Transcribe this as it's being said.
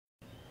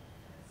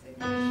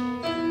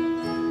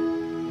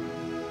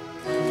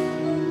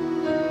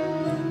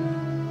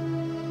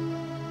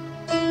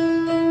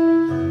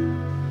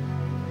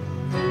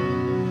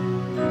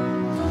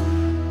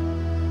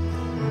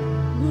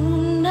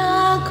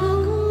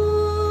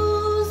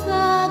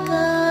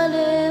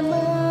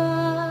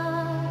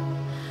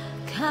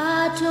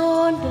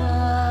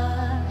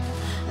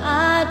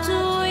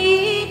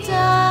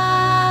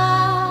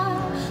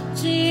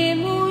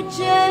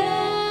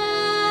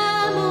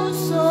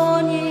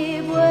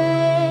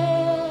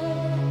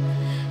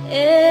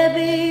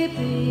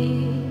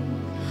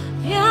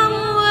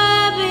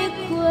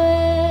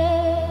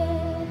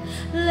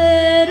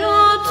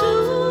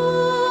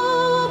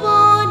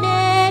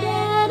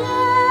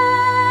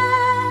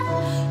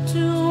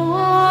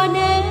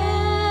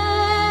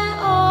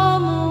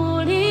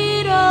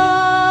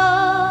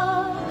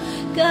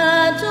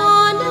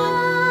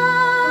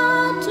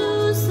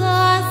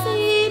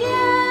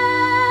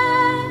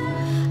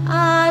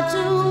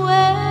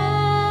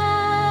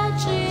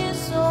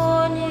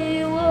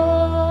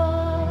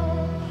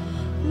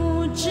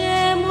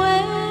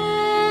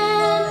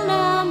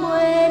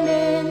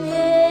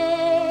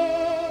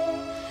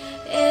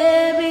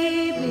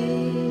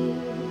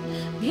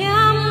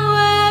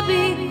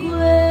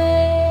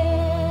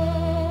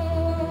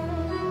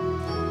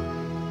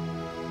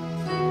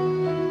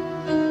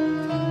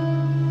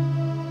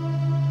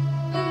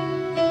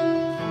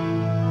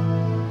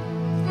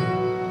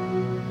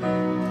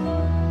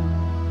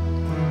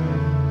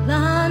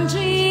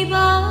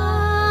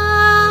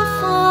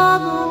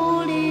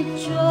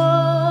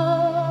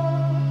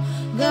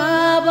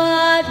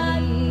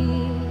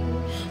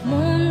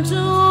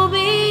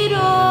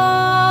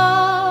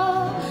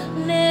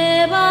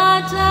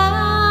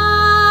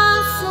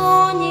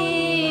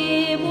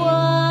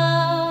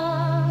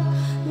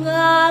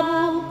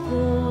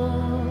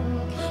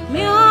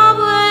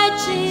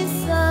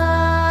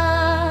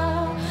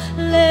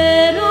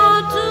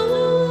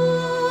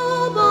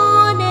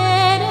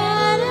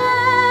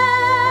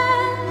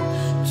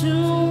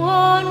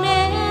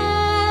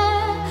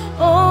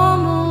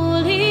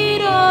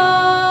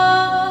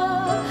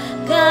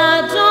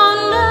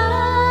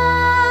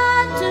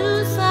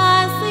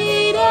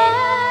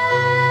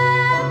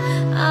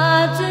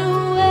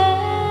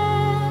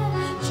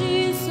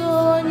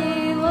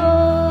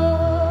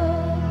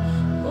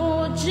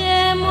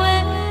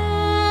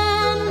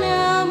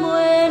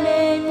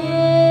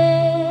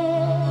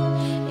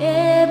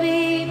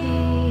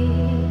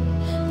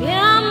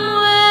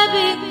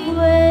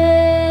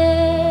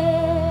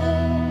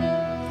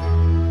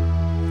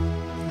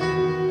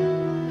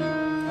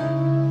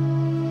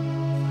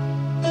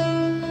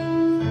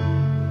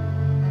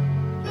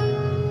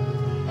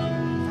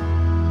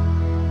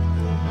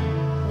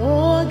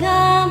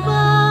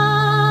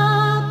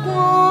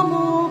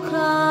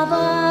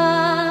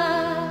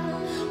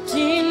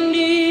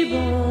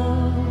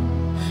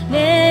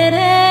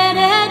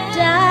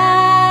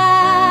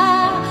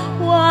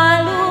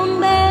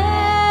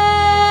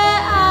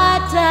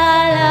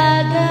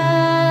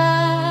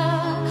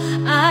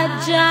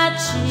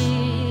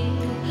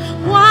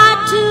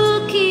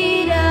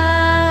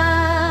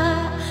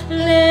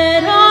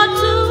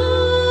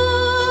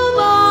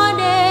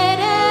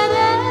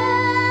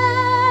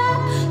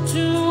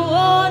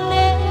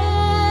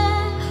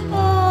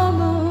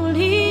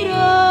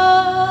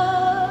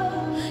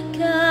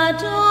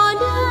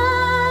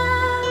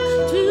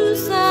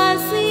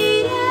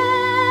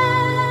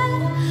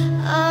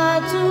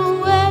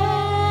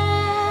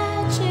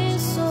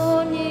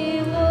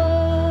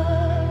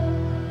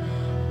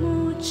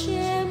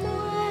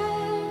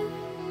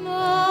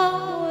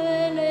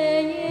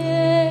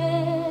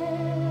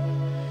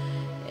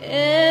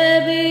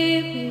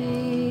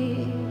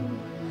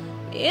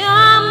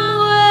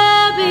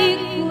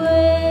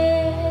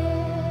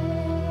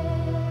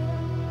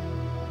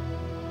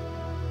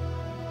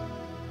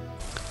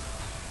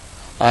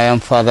I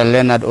am Father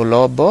Leonard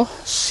Olobo,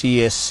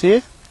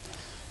 CSC,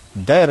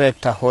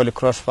 Director, Holy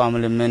Cross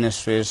Family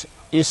Ministries,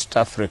 East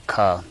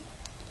Africa.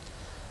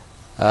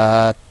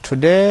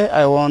 Today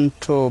I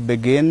want to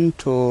begin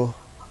to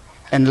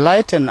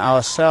enlighten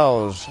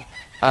ourselves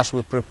as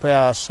we prepare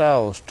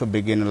ourselves to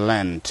begin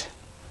Lent.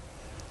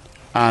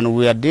 And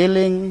we are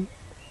dealing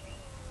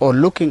or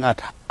looking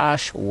at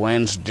Ash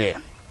Wednesday.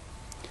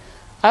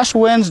 Ash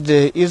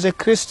Wednesday is a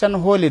Christian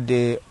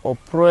holiday of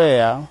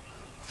prayer,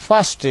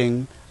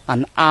 fasting,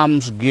 and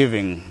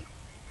almsgiving.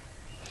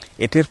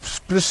 It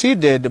is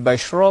preceded by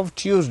Shrove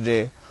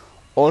Tuesday,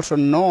 also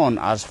known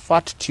as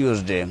Fat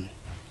Tuesday,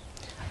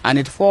 and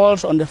it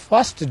falls on the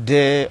first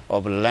day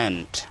of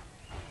Lent.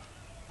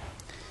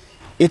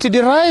 It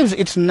derives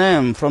its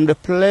name from the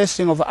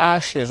placing of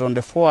ashes on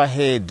the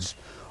foreheads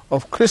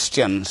of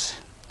Christians,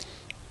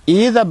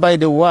 either by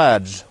the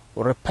words,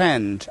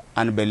 repent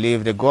and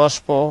believe the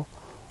gospel,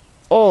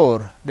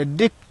 or the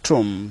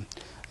dictum,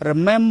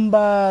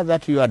 remember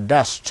that you are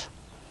dust,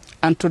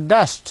 and to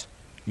dust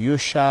you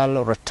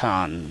shall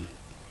return.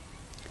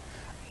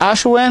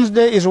 Ash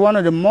Wednesday is one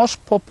of the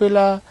most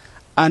popular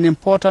and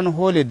important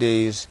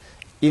holidays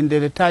in the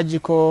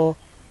liturgical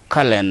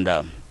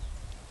calendar.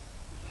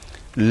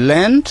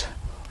 Lent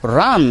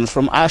runs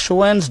from Ash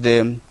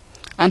Wednesday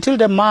until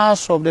the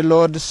Mass of the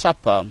Lord's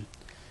Supper,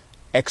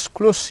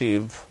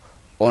 exclusive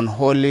on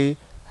Holy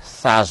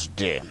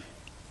Thursday.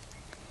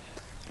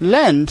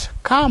 Lent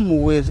comes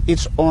with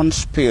its own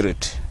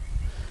spirit.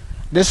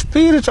 The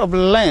spirit of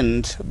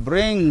Lent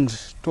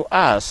brings to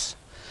us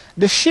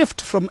the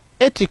shift from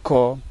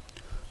ethical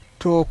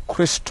to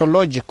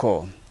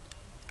Christological,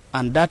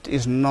 and that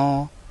is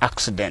no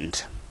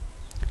accident.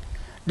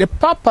 The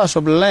purpose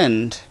of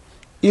Lent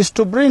is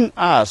to bring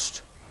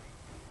us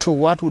to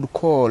what we would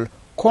call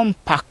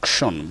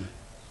compaction.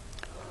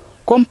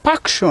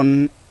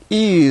 Compaction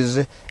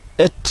is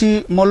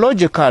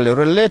etymologically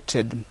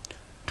related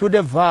to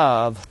the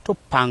verb to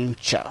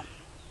puncture,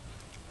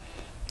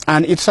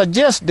 and it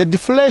suggests the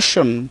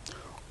deflation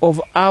of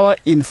our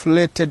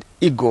inflated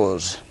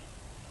egos,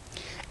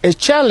 a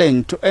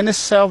challenge to any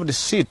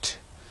self-deceit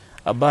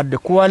about the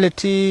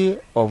quality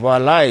of our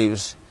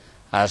lives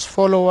as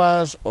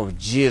followers of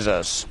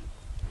Jesus.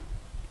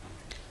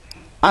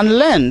 And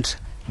Lent,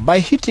 by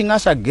hitting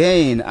us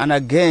again and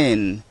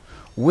again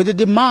with the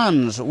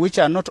demands which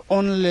not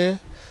only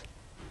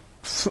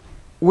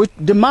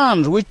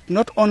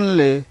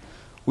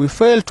we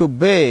fail to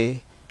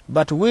obey,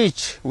 but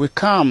which we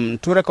come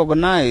to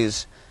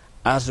recognize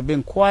as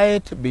being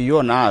quite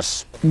beyond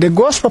us. The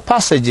gospel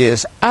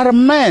passages are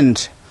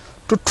meant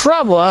to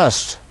trouble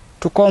us,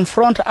 to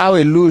confront our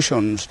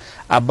illusions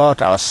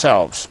about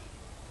ourselves.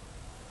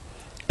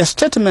 A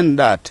statement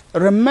that,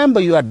 remember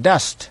you are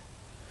dust,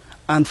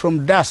 and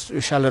from dust you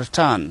shall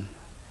return.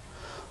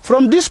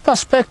 From this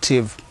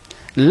perspective,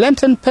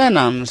 Lenten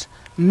penance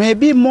may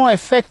be more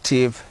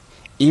effective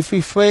if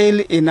we fail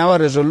in our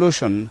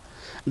resolution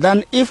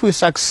than if we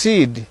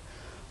succeed,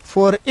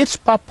 for its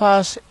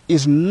purpose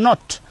is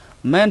not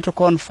meant to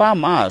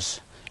confirm us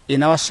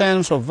in our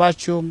sense of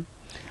virtue,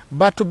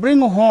 but to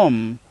bring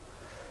home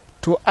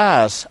to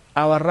us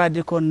our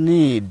radical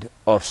need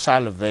of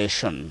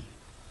salvation.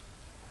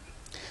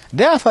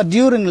 Therefore,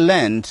 during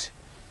Lent,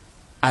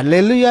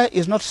 Alleluia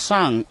is not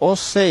sung or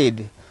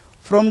said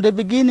from the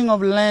beginning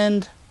of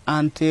Lent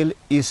until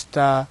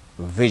Easter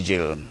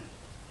Vigil.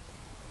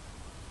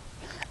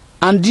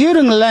 And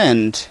during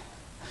Lent,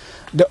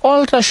 the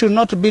altar should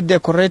not be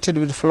decorated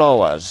with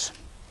flowers,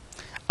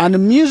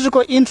 and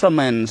musical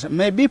instruments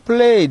may be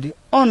played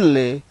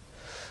only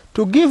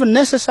to give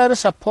necessary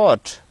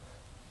support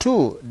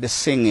to the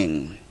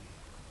singing.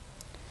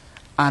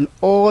 And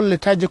all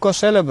liturgical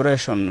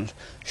celebrations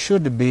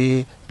should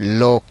be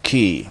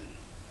low-key.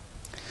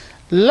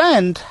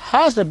 Lent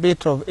has a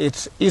bit of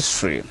its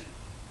history.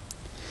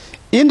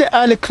 In the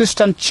early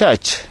Christian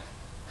church,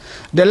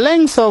 the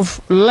length of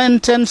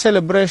Lenten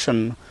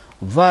celebration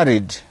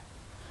varied,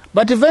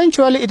 but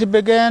eventually it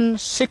began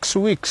 6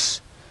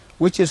 weeks,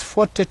 which is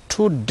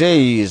 42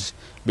 days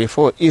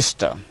before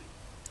Easter.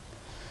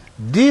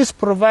 This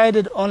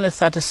provided only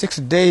 36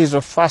 days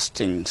of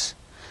fastings,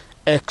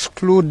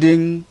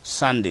 excluding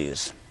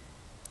Sundays.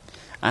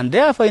 And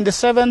therefore, in the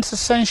 7th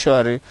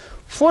century,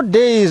 4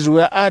 days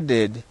were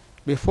added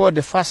before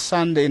the first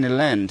Sunday in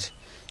Lent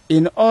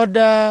in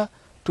order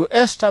to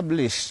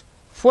establish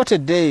 40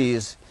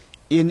 days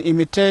in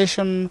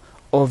imitation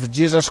of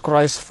Jesus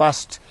Christ's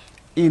fast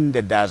in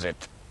the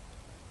desert.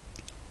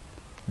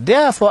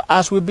 Therefore,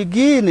 as we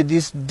begin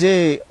this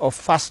day of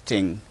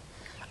fasting,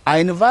 I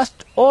invite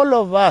all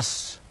of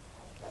us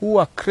who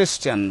are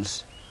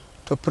Christians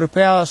to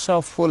prepare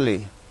ourselves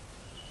fully,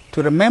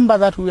 to remember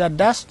that we are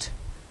dust,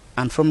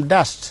 and from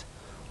dust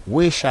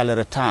we shall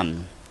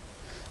return.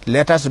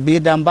 Let us be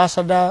the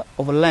ambassador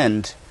of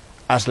Lent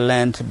as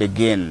Lent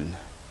begins.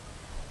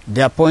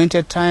 The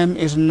appointed time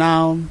is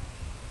now,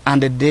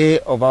 and the day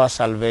of our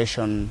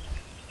salvation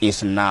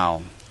is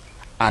now.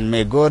 And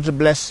may God's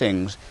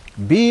blessings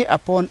be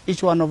upon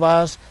each one of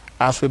us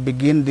as we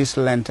begin this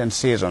Lenten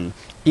season.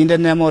 In the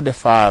name of the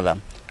Father,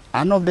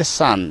 and of the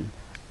Son,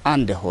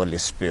 and the Holy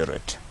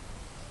Spirit.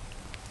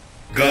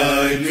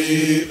 Guide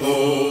me,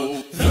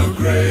 O the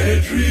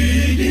great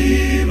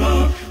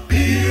Redeemer,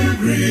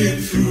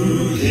 pilgrim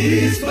through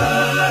his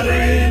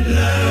barren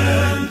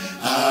land.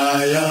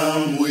 I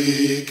am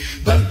weak,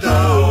 but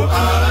thou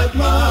art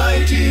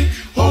mighty.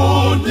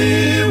 Hold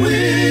me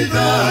with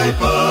thy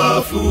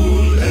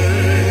powerful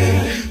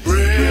hand.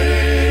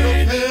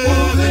 Bread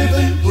of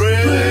heaven,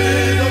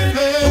 bread of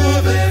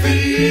heaven,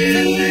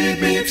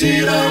 feed me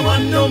till I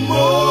want no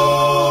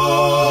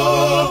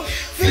more.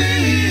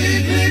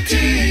 Feed me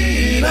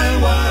till I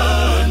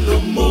want no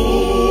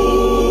more.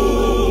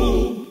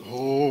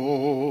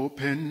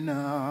 Open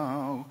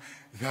now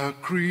the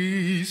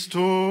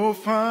crystal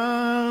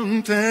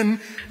fountain,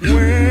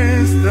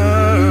 whence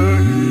the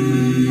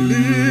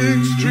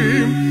healing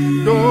stream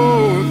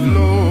doth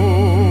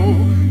flow.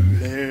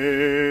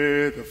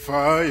 Let the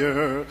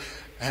fire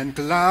and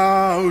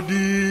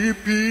cloudy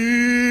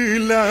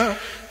pillar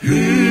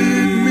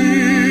lead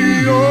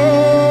me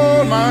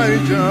all my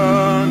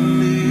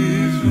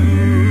journey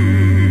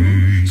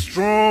through.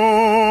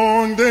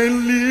 Strong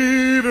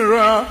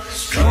deliverer,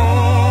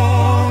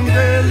 strong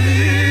deliverer,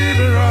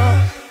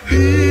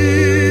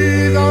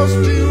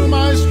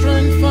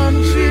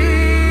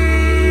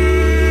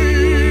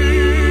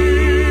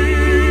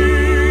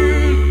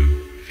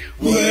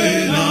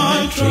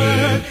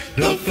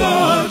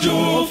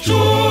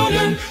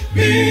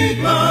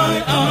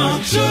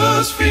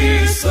 anxious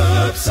fears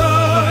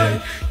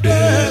subside.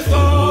 Death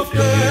of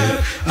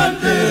death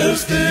and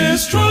death's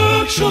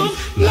destruction,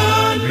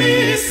 land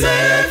me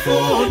safe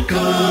on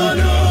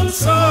Canaan's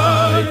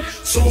side.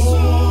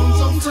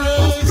 Songs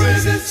of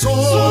praise,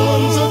 songs